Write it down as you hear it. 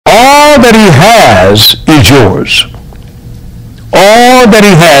has is yours. All that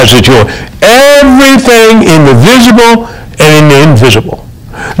he has is yours. Everything in the visible and in the invisible.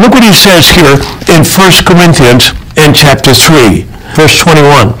 Look what he says here in 1 Corinthians in chapter 3, verse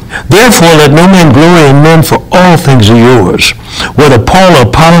 21. Therefore let no man glory in men, for all things are yours. Whether Paul or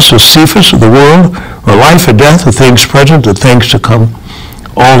Apollos or Cephas of the world, or life or death, or things present or things to come,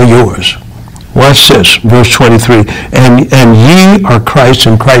 all are yours. Watch this, verse 23. And ye are Christ,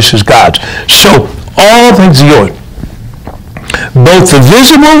 and Christ is God's. So all things are yours. Both the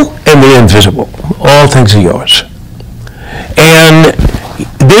visible and the invisible. All things are yours. And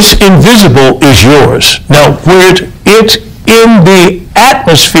this invisible is yours. Now, where it's in the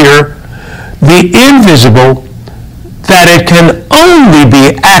atmosphere, the invisible, that it can only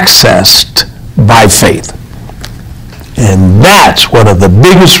be accessed by faith. And that's one of the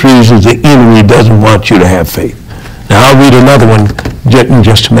biggest reasons the enemy doesn't want you to have faith. Now, I'll read another one in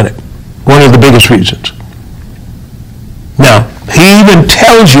just a minute. One of the biggest reasons. Now, he even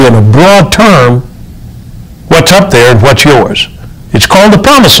tells you in a broad term what's up there and what's yours. It's called the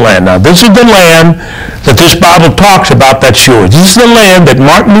Promised Land. Now, this is the land that this Bible talks about that's yours. This is the land that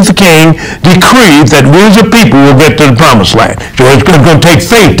Martin Luther King decreed that we as a people will get to the Promised Land. So it's going to take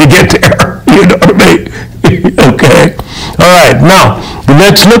faith to get there. You know what I mean? Okay. All right. Now,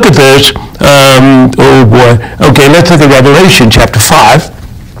 let's look at this. Oh, boy. Okay, let's look at Revelation chapter 5.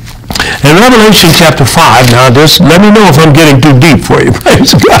 In Revelation chapter 5, now just let me know if I'm getting too deep for you.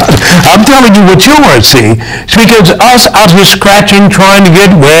 Praise God. I'm telling you what you want to see. It's because us out here scratching, trying to get,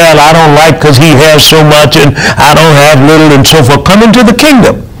 well, I don't like because he has so much and I don't have little and so forth. Come into the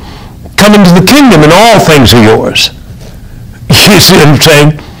kingdom. Come into the kingdom and all things are yours. You see what I'm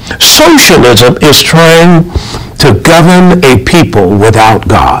saying? Socialism is trying to govern a people without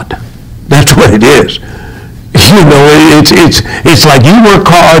God. That's what it is. You know, it's like you work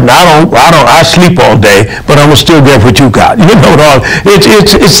hard and I sleep all day, but I'm gonna still get what you got. You know,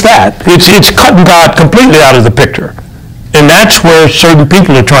 it's that. It's cutting God completely out of the picture, and that's where certain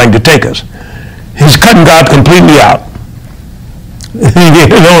people are trying to take us. He's cutting God completely out. You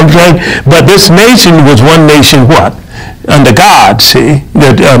know what I'm saying? But this nation was one nation, what? Under God, see,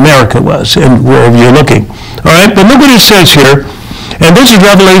 that America was, and wherever you're looking. All right, but look what it says here, and this is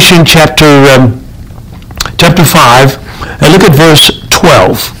Revelation chapter 5, and look at verse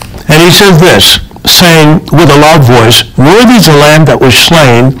 12. And he says this, saying with a loud voice, worthy is the Lamb that was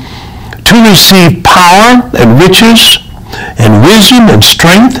slain to receive power and riches and wisdom and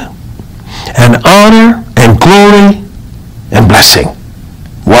strength and honor and glory and blessing.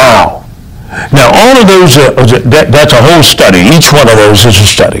 Wow. Now all of those, that's a whole study. Each one of those is a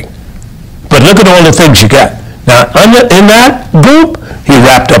study. But look at all the things you got. Now in that group, he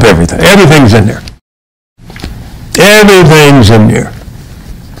wrapped up everything. Everything's in there. Everything's in there.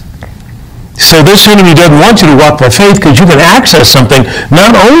 So this enemy doesn't want you to walk by faith because you can access something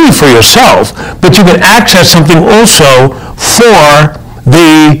not only for yourself, but you can access something also for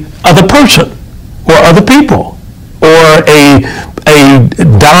the other person or other people or a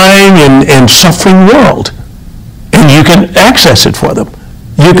dying and suffering world. And you can access it for them.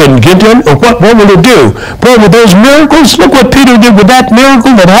 You can get them. What will it do? Boy, with those miracles, look what Peter did with that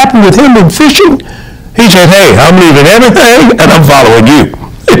miracle that happened with him in fishing. He said, hey, I'm leaving everything and I'm following you.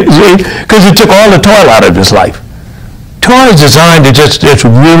 See? Because it took all the toil out of his life. Toil is designed to just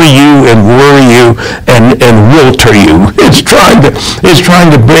weary you and worry you and wilter you. It's trying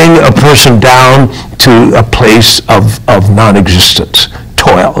to bring a person down to a place of non-existence.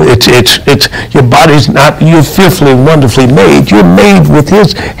 Toil. It's your body's not, you're fearfully and wonderfully made. You're made with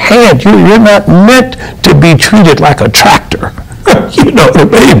his hand. You're not meant to be treated like a tractor. You know what I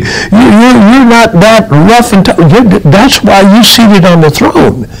mean? You're not that rough and tough. That's why you're seated on the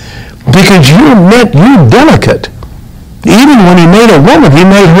throne. Because you're delicate. Even when he made a woman, he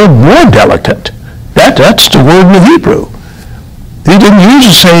made her more delicate. That's the word in the Hebrew. He didn't use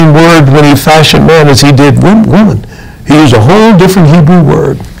the same word when he fashioned man as he did woman. He used a whole different Hebrew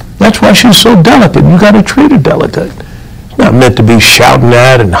word. That's why she's so delicate. You got to treat her delicate. Not meant to be shouting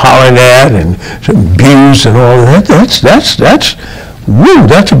at and hollering at and abused and all that. That's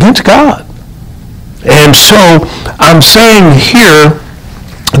against God. And so I'm saying here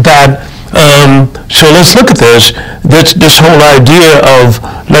that so let's look at this whole idea of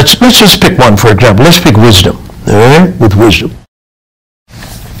let's just pick one, for example. Let's pick wisdom. All right? With wisdom.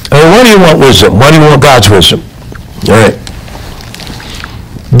 Why do you want wisdom? Why do you want God's wisdom? All right.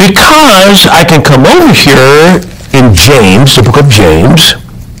 Because I can come over here in James, the book of James,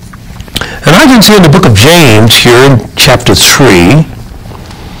 and I can see in the book of James here in chapter 3,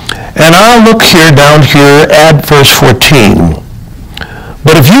 and I'll look here down here at verse 14.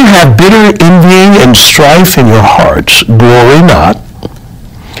 But if you have bitter envying and strife in your hearts, glory not,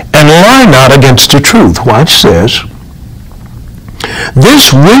 and lie not against the truth. Watch this.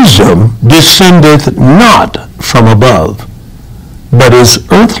 This wisdom descendeth not from above, but is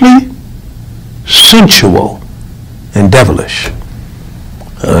earthly, sensual, and devilish.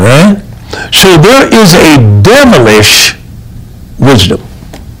 All right? So there is a devilish wisdom.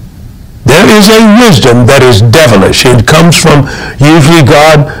 There is a wisdom that is devilish. It comes from usually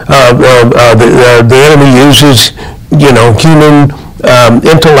God. The enemy uses, human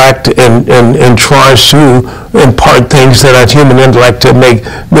intellect and tries to impart things that are human intellect to make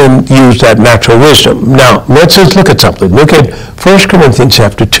them use that natural wisdom. Now, let's just look at something. Look at 1 Corinthians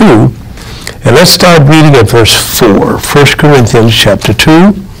chapter 2, and let's start reading at verse 4. 1 Corinthians chapter 2,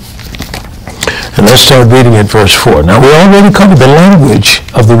 and let's start reading at verse 4. Now, we already covered the language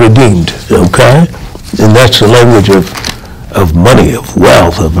of the redeemed, okay? And that's the language of money, of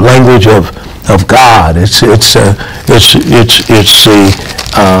wealth, of language of God. It's the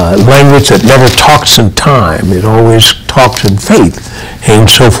language that never talks in time. It always talks in faith and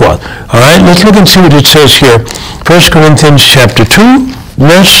so forth. All right, let's look and see what it says here. 1 Corinthians chapter 2.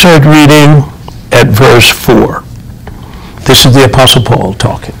 Let's start reading at verse 4. This is the Apostle Paul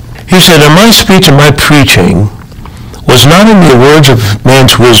talking. He said, "And my speech and my preaching was not in the words of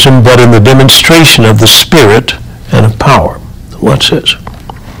man's wisdom, but in the demonstration of the Spirit and of power." Watch this.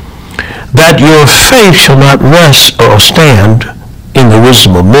 "That your faith shall not rest or stand in the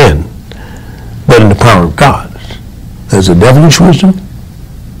wisdom of men, but in the power of God." There's a devilish wisdom.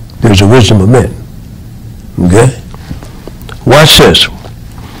 There's a wisdom of men. Okay? Watch this.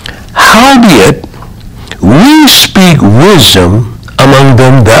 "Howbeit, we speak wisdom among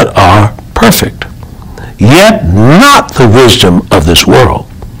them that are perfect, yet not the wisdom of this world,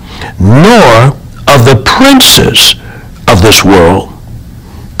 nor of the princes of this world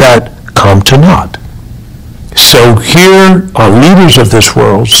that come to naught." So here are leaders of this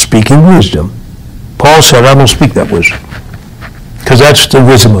world speaking wisdom. Paul said, I don't speak that wisdom, because that's the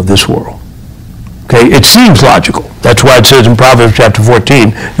wisdom of this world. Okay, it seems logical. That's why it says in Proverbs chapter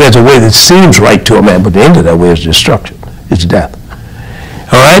 14, there's a way that seems right to a man, but the end of that way is destruction. It's death.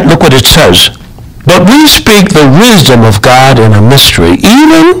 All right, look what it says. "But we speak the wisdom of God in a mystery,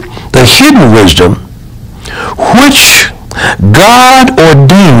 even the hidden wisdom, which God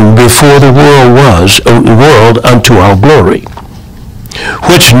ordained before the world unto our glory,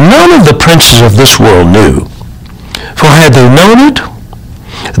 which none of the princes of this world knew. For had they known it,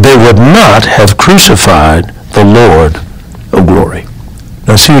 they would not have crucified the Lord of glory."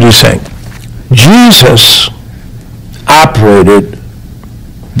 Now see what he's saying. Jesus operated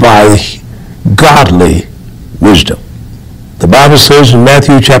by godly wisdom. The Bible says in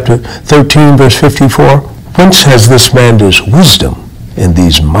Matthew chapter 13, verse 54, "Whence has this man this wisdom and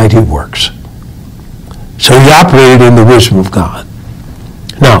these mighty works?" So he operated in the wisdom of God.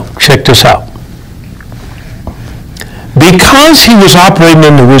 Now, check this out. Because he was operating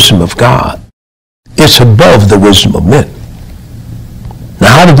in the wisdom of God, it's above the wisdom of men.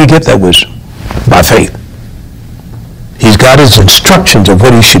 Now, how did he get that wisdom? By faith. He's got his instructions of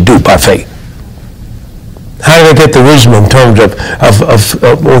what he should do by faith. How did I get the wisdom in terms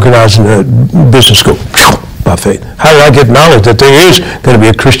of organizing a business school? By faith. How did I get knowledge that there is going to be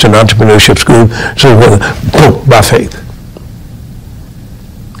a Christian entrepreneurship school? So, boom, by faith.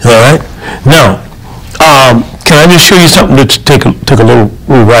 All right? Now, can I just show you something to take a little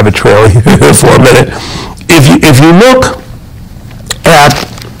rabbit trail here for a minute? If you look at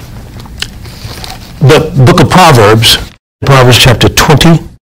the book of Proverbs chapter 20,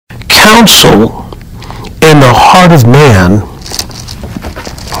 counsel in the heart of man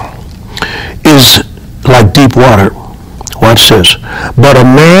is like deep water. Watch this. But a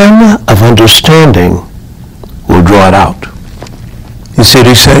man of understanding will draw it out. You see what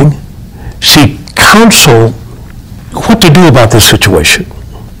he's saying? See, counsel, what to do about this situation.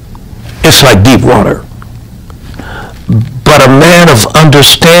 It's like deep water. But a man of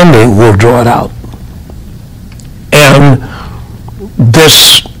understanding will draw it out. And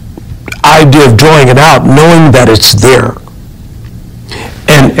this idea of drawing it out, knowing that it's there.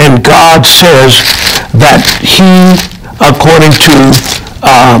 And God says that he, according to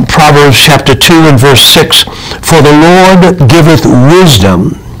Proverbs chapter 2 and verse 6, "For the Lord giveth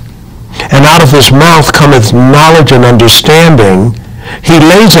wisdom, and out of his mouth cometh knowledge and understanding. He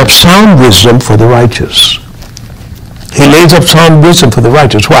lays up sound wisdom for the righteous." He lays up sound wisdom for the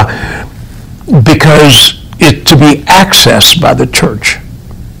righteous. Why? Because it's to be accessed by the church.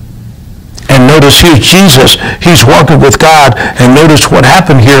 And notice here's Jesus. He's walking with God. And notice what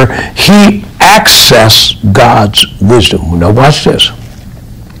happened here. He accessed God's wisdom. Now watch this.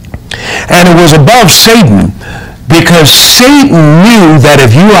 And it was above Satan, because Satan knew that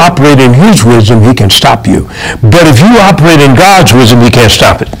if you operate in his wisdom, he can stop you. But if you operate in God's wisdom, he can't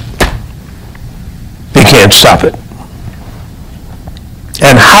stop it. He can't stop it.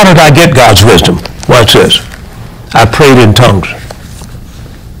 And how did I get God's wisdom? Watch this. I prayed in tongues.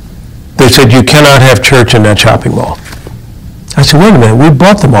 They said, you cannot have church in that shopping mall. I said, wait a minute, we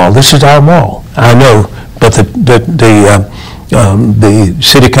bought the mall. This is our mall. I know, but the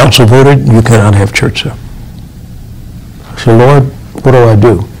city council voted, you cannot have church there. I said, Lord, what do I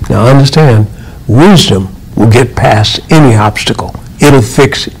do? Now understand, wisdom will get past any obstacle. It'll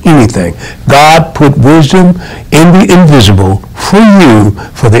fix anything. God put wisdom in the invisible for you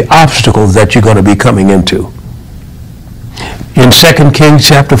for the obstacle that you're going to be coming into. In 2 Kings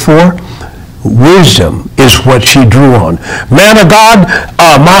chapter 4, wisdom is what she drew on. Man of God,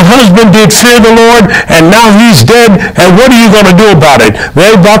 my husband did fear the Lord, and now he's dead, and what are you going to do about it?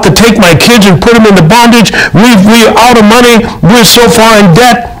 They're about to take my kids and put them into bondage. We're out of money. We're so far in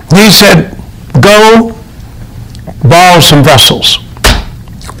debt. He said, go borrow some vessels.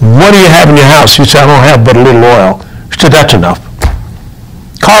 What do you have in your house? He said, I don't have but a little oil. He said, that's enough.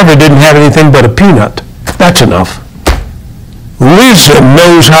 Carver didn't have anything but a peanut. That's enough. Wisdom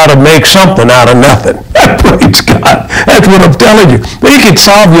knows how to make something out of nothing. Praise God. That's what I'm telling you. He could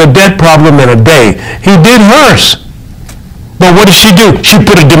solve your debt problem in a day. He did hers. But what did she do? She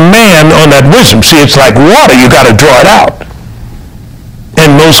put a demand on that wisdom. See, it's like water. You got to draw it out.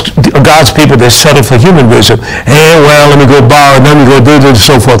 And most God's people, they settle for human wisdom. Hey, well, let me go borrow, and let me go do this, and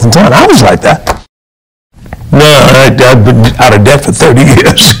so forth and so on. I was like that. No, I've been out of debt for 30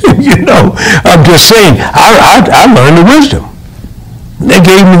 years. You know, I'm just saying, I learned the wisdom. They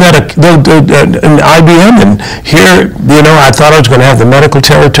gave me that an IBM, and here, you know, I thought I was going to have the medical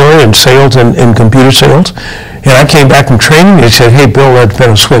territory and sales and computer sales. And I came back from training, and they said, hey, Bill, let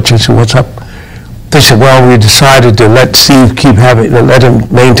Benno switch. I said, what's up? They said, well, we decided to let Steve let him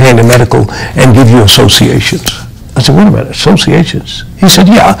maintain the medical and give you associations. I said, wait a minute, associations? He said,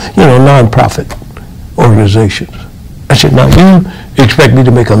 yeah, you know, nonprofit organizations. I said, now you expect me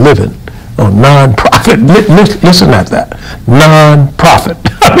to make a living on nonprofit? Listen at that, nonprofit.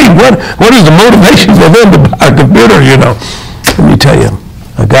 I mean, what is the motivation for them to buy a computer, you know? Let me tell you,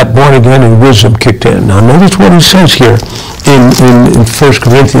 I got born again and wisdom kicked in. Now notice what he says here in 1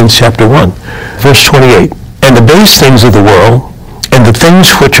 Corinthians chapter 1, verse 28. And the base things of the world and the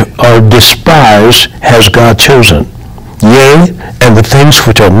things which are despised has God chosen. Yea, and the things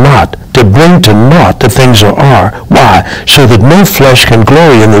which are not, to bring to naught the things that are. Why? So that no flesh can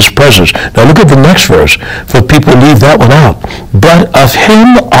glory in his presence. Now look at the next verse, for people leave that one out. But of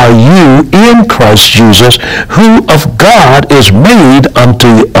him are you in Christ Jesus, who of God is made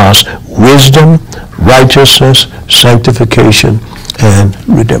unto us wisdom, righteousness, sanctification, and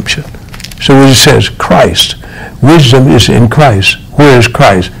redemption. So when it says Christ, wisdom is in Christ. Where is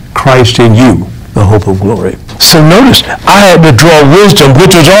Christ? Christ in you, the hope of glory. So notice, I had to draw wisdom,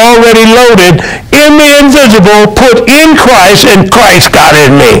 which was already loaded in the invisible, put in Christ, and Christ got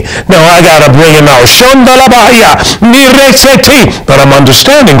in me. Now I got to bring him out. But I'm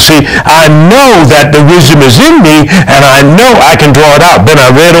understanding. See, I know that the wisdom is in me, and I know I can draw it out. Then I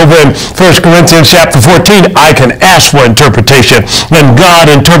read over in 1 Corinthians chapter 14, I can ask for interpretation. When God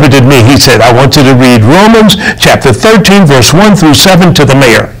interpreted me, he said, I want you to read Romans chapter 13, verse 1 through 7 to the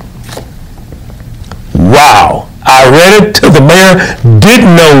mayor. Wow. I read it to the mayor,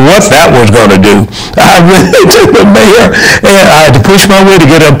 didn't know what that was going to do. I read it to the mayor, and I had to push my way to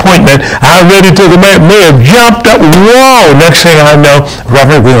get an appointment. I read it to the mayor. Mayor jumped up. Whoa! Next thing I know,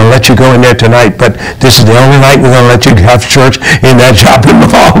 Reverend, we're going to let you go in there tonight, but this is the only night we're going to let you have church in that shopping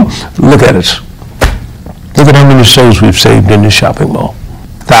mall. Look at us. Look at how many souls we've saved in this shopping mall.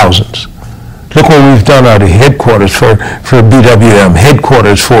 Thousands. Look what we've done out of headquarters for BWM,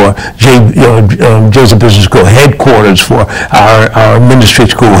 headquarters for Joseph Business School, headquarters for our ministry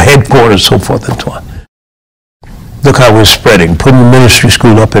school, headquarters, so forth and so on. Look how we're spreading. Putting the ministry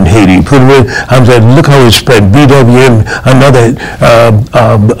school up in Haiti. I'm saying, look how we're spreading. BWM, another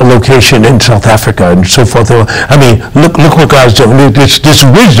location in South Africa, and so forth. I mean, look what God's doing. This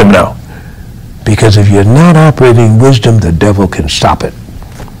wisdom now. Because if you're not operating wisdom, the devil can stop it.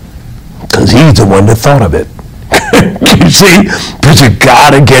 Because he's the one that thought of it. You see? But you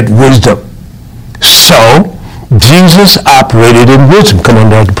got to get wisdom. So, Jesus operated in wisdom. Come on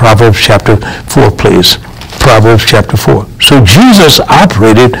down to Proverbs chapter 4, please. Proverbs chapter 4. So Jesus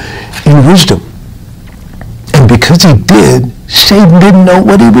operated in wisdom. And because he did, Satan didn't know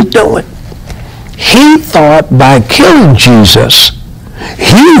what he was doing. He thought by killing Jesus,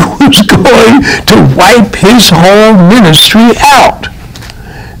 he was going to wipe his whole ministry out.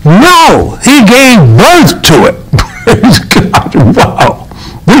 No, he gave birth to it. Praise God. Wow.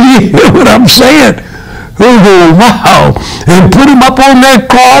 Do you hear what I'm saying? Oh, wow. And put him up on that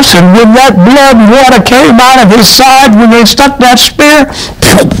cross, and when that blood and water came out of his side, when they stuck that spear,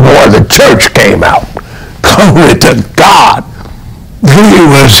 boy, the church came out. Glory to God. He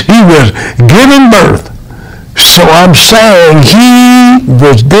was giving birth. So I'm saying he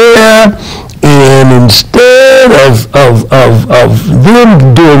was there, and instead of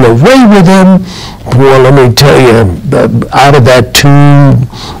them doing away with him, boy, let me tell you, out of that tomb,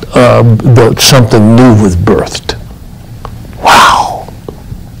 something new was birthed. Wow.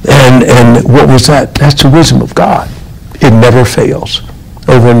 And what was that? That's the wisdom of God. It never fails.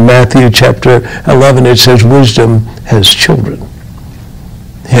 Over in Matthew chapter 11, it says wisdom has children.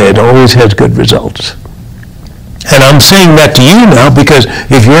 It always has good results. And I'm saying that to you now because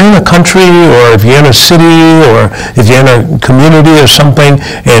if you're in a country or if you're in a city or if you're in a community or something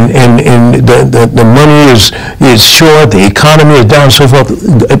and the money is short, the economy is down and so forth,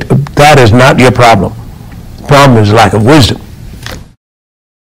 that is not your problem. The problem is lack of wisdom.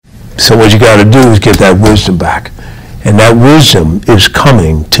 So what you got to do is get that wisdom back. And that wisdom is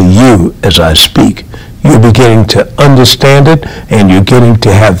coming to you as I speak. You're beginning to understand it, and you're getting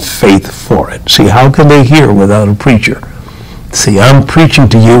to have faith for it. See, how can they hear without a preacher? See, I'm preaching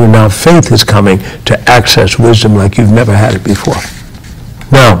to you, and now faith is coming to access wisdom like you've never had it before.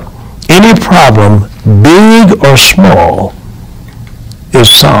 Now, any problem, big or small, is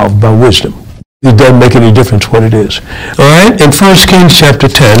solved by wisdom. It doesn't make any difference what it is. All right? In 1 Kings chapter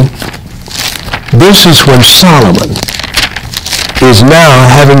 10, this is when Solomon is now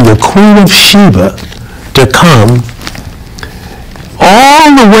having the Queen of Sheba to come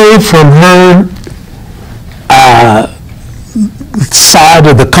all the way from her side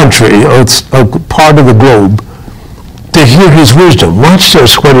of the country, or part of the globe, to hear his wisdom. Watch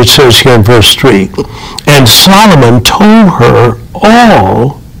this, what it says here in verse 3. And Solomon told her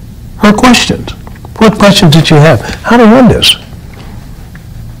all her questions. What questions did you have? How to run this?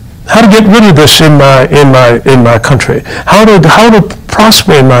 How to get rid of this in my country? How to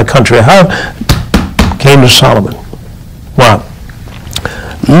prosper in my country? How came to Solomon? Wow.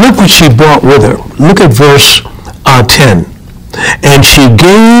 Look what she brought with her. Look at verse 10. And she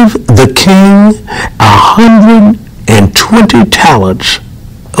gave the king 120 talents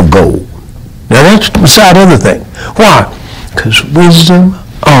of gold. Now that's beside other thing. Why? Because wisdom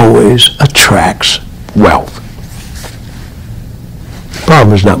always attracts wealth. The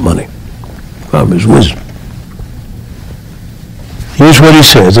problem is not money. The problem is wisdom. Here's what he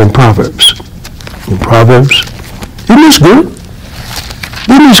says in Proverbs. In Proverbs, isn't this good?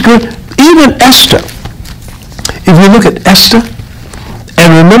 Isn't this good? Even Esther. If you look at Esther,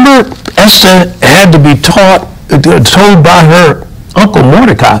 and remember Esther had to be told by her uncle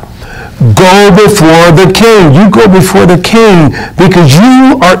Mordecai, go before the king. You go before the king because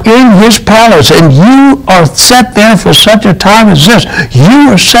you are in his palace and you are set there for such a time as this.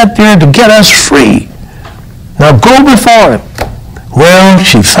 You are set there to get us free. Now go before him. Well,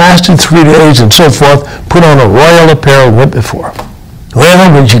 she fasted 3 days and so forth, put on a royal apparel, and went before him.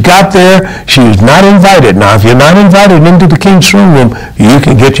 Well, when she got there, she was not invited. Now, if you're not invited into the king's throne room, you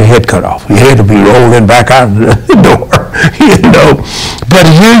can get your head cut off. Your head will be rolling back out the door, But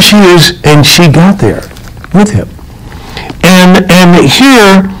here she is, and she got there with him. And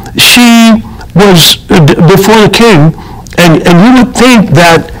here she was before the king, and you would think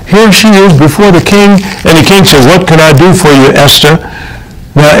that here she is before the king, and the king said, what can I do for you, Esther?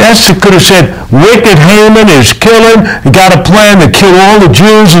 Now, Esther could have said, wicked Haman is killing, got a plan to kill all the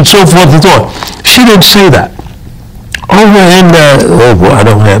Jews and so forth and so on. She didn't say that. Over in, oh boy, I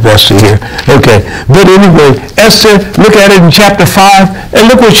don't have Esther here. Okay, but anyway, Esther, look at it in chapter 5, and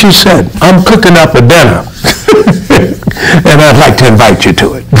look what she said. I'm cooking up a dinner, and I'd like to invite you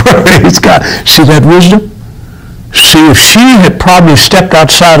to it. Praise God. See that wisdom? See, if she had probably stepped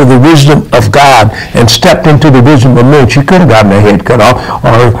outside of the wisdom of God and stepped into the wisdom of men, she could have gotten her head cut off,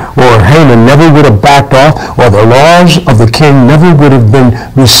 or Haman never would have backed off, or the laws of the king never would have been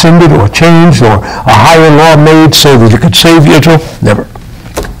rescinded or changed, or a higher law made so that you could save Israel. Never.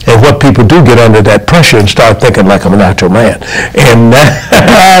 And what people do get under that pressure and start thinking like I'm a natural man. And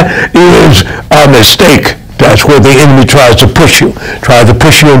that is a mistake. That's where the enemy tries to push you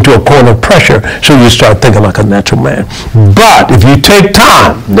into a corner of pressure, so you start thinking like a natural man. But if you take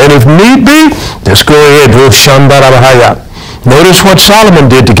time, then if need be, just go ahead. Notice what Solomon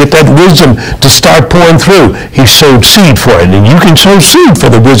did to get that wisdom to start pouring through. He sowed seed for it, and you can sow seed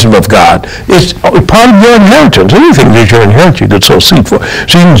for the wisdom of God. It's part of your inheritance. Anything that you're inheriting, you can sow seed for.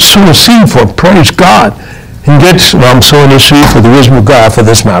 So you can sow a seed for it. Praise God. And I'm sowing this seed for the wisdom of God for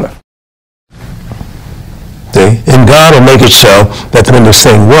this matter. See? And God will make it so that when this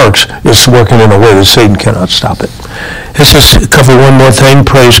thing works, it's working in a way that Satan cannot stop it. Let's just cover one more thing.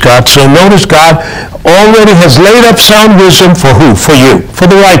 Praise God. So notice God already has laid up sound wisdom for who? For you. For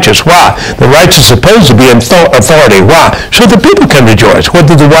the righteous. Why? The righteous is supposed to be in authority. Why? So the people can rejoice. What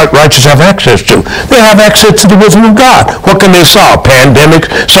do the righteous have access to? They have access to the wisdom of God. What can they solve? Pandemic,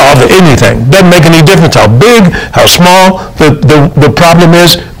 solve anything. Doesn't make any difference how big, how small. The problem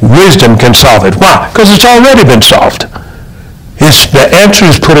is wisdom can solve it. Why? Because it's already been solved. The answer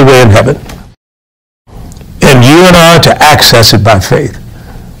is put away in heaven. And you and I are to access it by faith.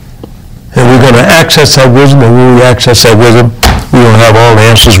 And we're going to access that wisdom, and when we access that wisdom, we will have all the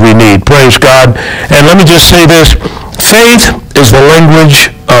answers we need. Praise God. And let me just say this. Faith is the language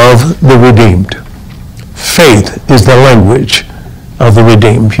of the redeemed. Faith is the language of the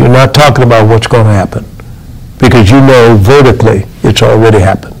redeemed. You're not talking about what's going to happen, because you know vertically it's already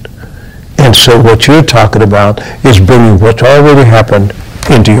happened. And so what you're talking about is bringing what's already happened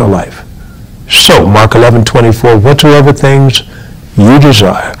into your life. So, Mark 11:24, whatsoever things you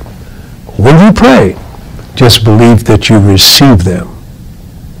desire, when you pray, just believe that you receive them,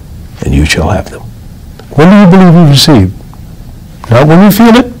 and you shall have them. When do you believe you receive? Not when you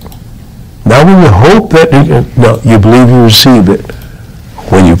feel it. Not when you hope that no, you believe you receive it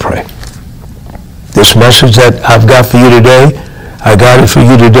when you pray. This message that I've got for you today, I got it for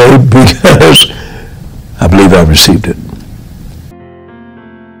you today because I believe I received it.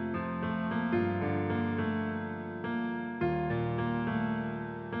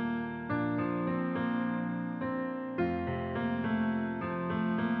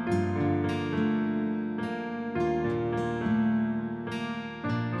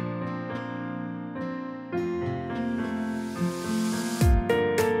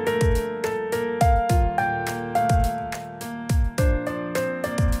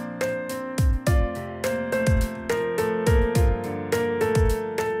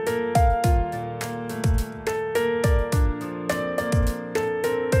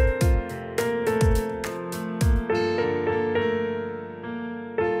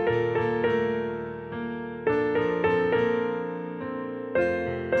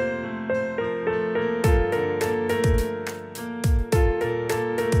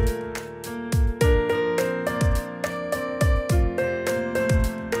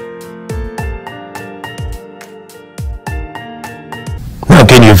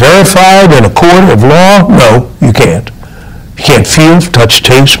 Can you verify it in a court of law? No, you can't. You can't feel, touch,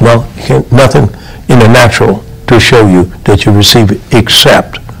 taste, smell. You can't, nothing in the natural to show you that you receive it,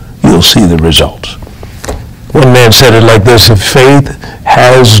 except you'll see the results. One man said it like this: if faith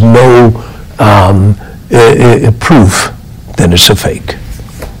has no proof, then it's a fake.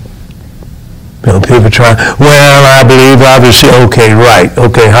 You know, people try, well, I believe, obviously, okay, right.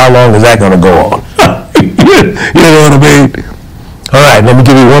 Okay, how long is that going to go on? You know what I mean? All right, let me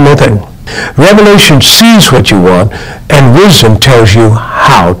give you one more thing. Revelation sees what you want, and wisdom tells you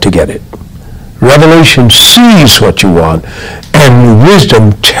how to get it. Revelation sees what you want, and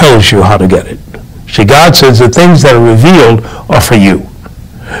wisdom tells you how to get it. See, God says the things that are revealed are for you.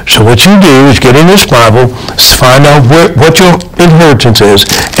 So what you do is get in this Bible, find out what your inheritance is,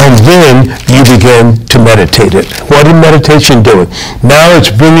 and then you begin to meditate it. What is meditation doing? Now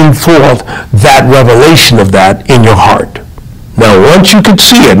it's bringing forth that revelation of that in your heart. Now, once you can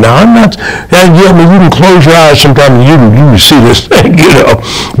see it, now I'm not, you can close your eyes sometimes and you can see this thing,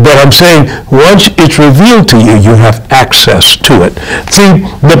 But I'm saying, once it's revealed to you, you have access to it. See,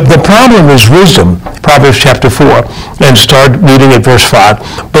 the problem is wisdom, Proverbs chapter 4, and start reading at verse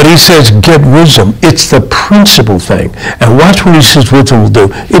 5. But he says, get wisdom. It's the principal thing. And watch what he says wisdom will do.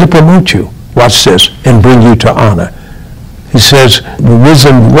 It'll promote you. Watch this, and bring you to honor. He says,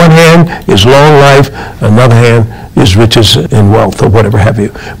 wisdom, one hand is long life, another hand is riches and wealth, or whatever have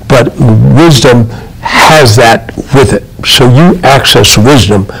you. But wisdom has that with it. So you access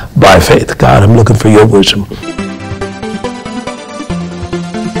wisdom by faith. God, I'm looking for your wisdom.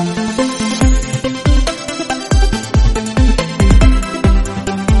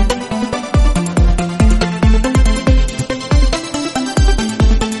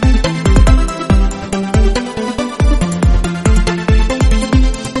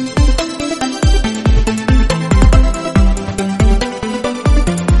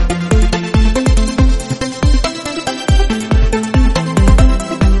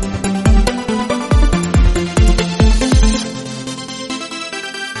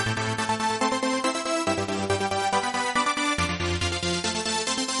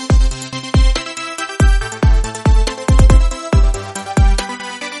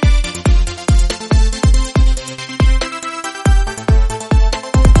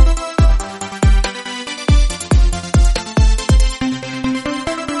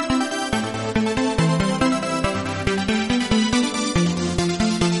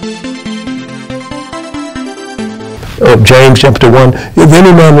 James chapter 1, if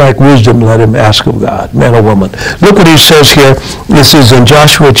any man lack wisdom, let him ask of God, man or woman. Look what he says here. This is in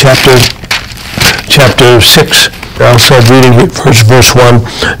Joshua chapter 6. I'll start reading it, verse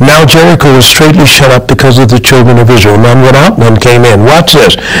 1. Now Jericho was straitly shut up because of the children of Israel. None went out, none came in. Watch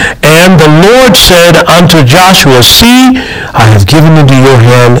this. And the Lord said unto Joshua, See, I have given into your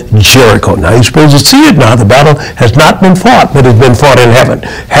hand Jericho. Now you're supposed to see it now. The battle has not been fought, but it's been fought in heaven.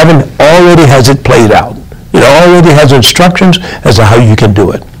 Heaven already has it played out. It already has instructions as to how you can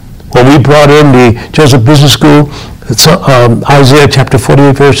do it. When we brought in the Joseph Business School, Isaiah chapter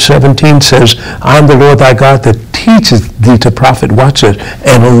 48 verse 17 says, I am the Lord thy God that teacheth thee to profit, watch it,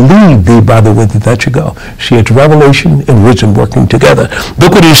 and will lead thee by the way that you go. See, it's revelation and wisdom working together.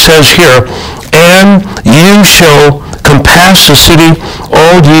 Look what he says here, and you shall compass the city,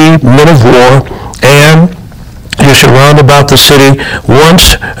 all ye men of war, and you shall round about the city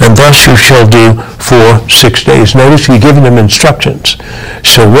once, and thus you shall do for 6 days. Notice he's giving them instructions.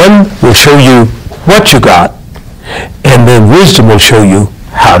 So one will show you what you got, and then wisdom will show you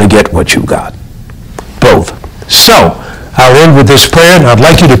how to get what you got. Both. So, I'll end with this prayer, and I'd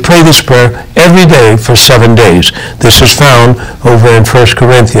like you to pray this prayer every day for 7 days. This is found over in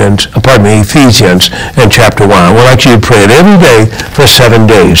Ephesians in chapter 1. I would like you to pray it every day for 7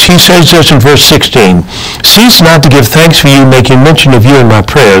 days. He says this in verse 16, Cease not to give thanks for you, making mention of you in my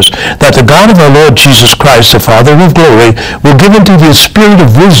prayers, that the God of our Lord Jesus Christ, the Father of glory, will give unto you the spirit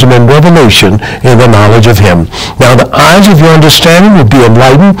of wisdom and revelation in the knowledge of him. Now the eyes of your understanding will be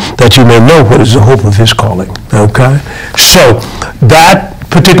enlightened, that you may know what is the hope of his calling. Okay? So, that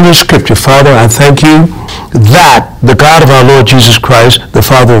particular scripture, Father, I thank you that the God of our Lord Jesus Christ, the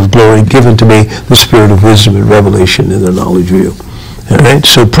Father of glory, given to me the spirit of wisdom and revelation in the knowledge of you. All right?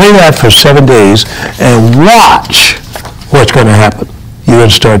 So pray that for 7 days and watch what's going to happen. You're going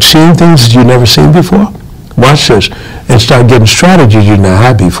to start seeing things that you've never seen before. Watch this. And start getting strategies you never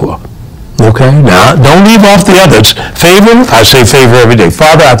had before. Okay? Now, don't leave off the others. Favor, I say favor every day.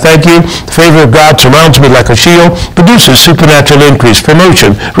 Father, I thank you. The favor of God surrounds me like a shield, produces supernatural increase,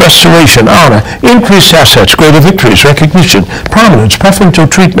 promotion, restoration, honor, increased assets, greater victories, recognition, prominence, preferential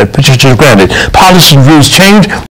treatment, petitions granted, policies and rules change,